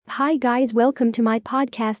Hi guys, welcome to my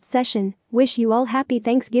podcast session. Wish you all happy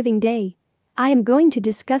Thanksgiving Day. I am going to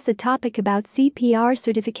discuss a topic about CPR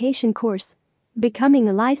certification course. Becoming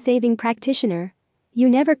a life-saving practitioner. You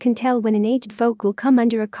never can tell when an aged folk will come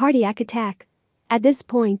under a cardiac attack. At this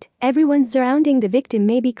point, everyone surrounding the victim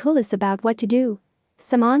may be clueless about what to do.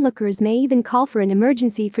 Some onlookers may even call for an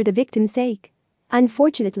emergency for the victim's sake.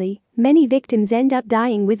 Unfortunately, many victims end up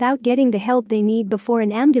dying without getting the help they need before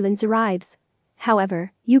an ambulance arrives.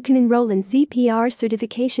 However, you can enroll in CPR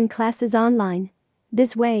certification classes online.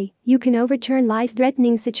 This way, you can overturn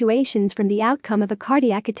life-threatening situations from the outcome of a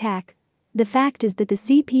cardiac attack. The fact is that the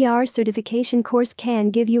CPR certification course can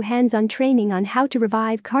give you hands-on training on how to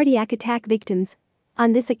revive cardiac attack victims.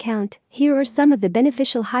 On this account, here are some of the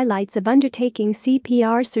beneficial highlights of undertaking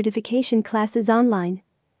CPR certification classes online.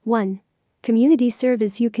 1. Community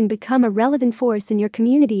service. You can become a relevant force in your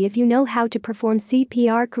community if you know how to perform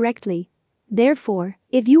CPR correctly. Therefore,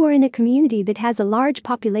 if you are in a community that has a large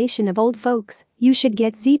population of old folks, you should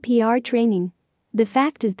get CPR training. The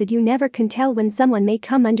fact is that you never can tell when someone may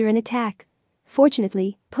come under an attack.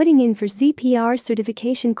 Fortunately, putting in for CPR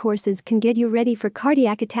certification courses can get you ready for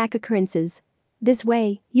cardiac attack occurrences. This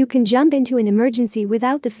way, you can jump into an emergency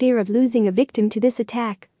without the fear of losing a victim to this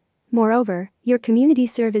attack. Moreover, your community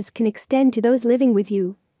service can extend to those living with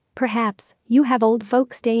you. Perhaps, you have old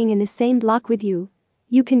folks staying in the same block with you.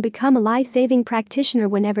 You can become a life-saving practitioner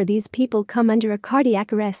whenever these people come under a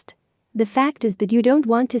cardiac arrest. The fact is that you don't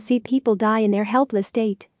want to see people die in their helpless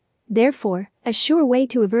state. Therefore, a sure way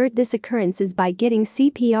to avert this occurrence is by getting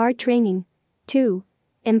CPR training. 2.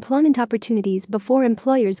 Employment opportunities. Before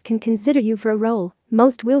employers can consider you for a role,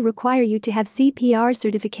 most will require you to have CPR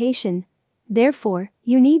certification. Therefore,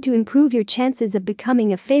 you need to improve your chances of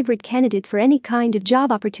becoming a favorite candidate for any kind of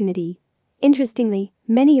job opportunity. Interestingly,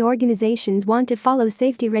 many organizations want to follow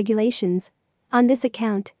safety regulations. On this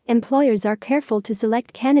account, employers are careful to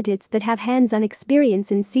select candidates that have hands-on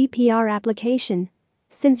experience in CPR application.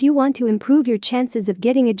 Since you want to improve your chances of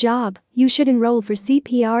getting a job, you should enroll for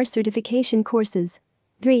CPR certification courses.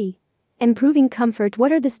 3. Improving comfort.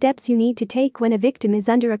 What are the steps you need to take when a victim is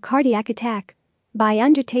under a cardiac attack? By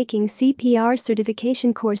undertaking CPR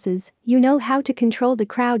certification courses, you know how to control the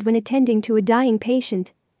crowd when attending to a dying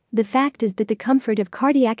patient. The fact is that the comfort of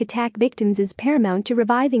cardiac attack victims is paramount to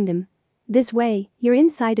reviving them. This way, your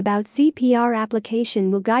insight about CPR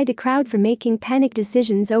application will guide a crowd from making panic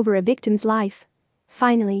decisions over a victim's life.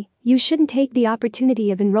 Finally, you shouldn't take the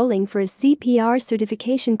opportunity of enrolling for a CPR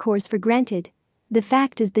certification course for granted. The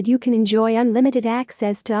fact is that you can enjoy unlimited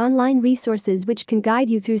access to online resources which can guide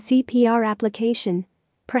you through CPR application.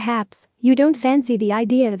 Perhaps, you don't fancy the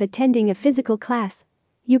idea of attending a physical class.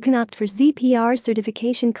 You can opt for CPR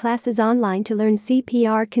certification classes online to learn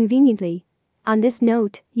CPR conveniently. On this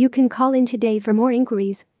note, you can call in today for more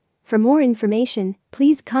inquiries. For more information,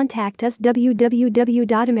 please contact us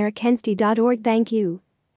www.americansti.org. Thank you.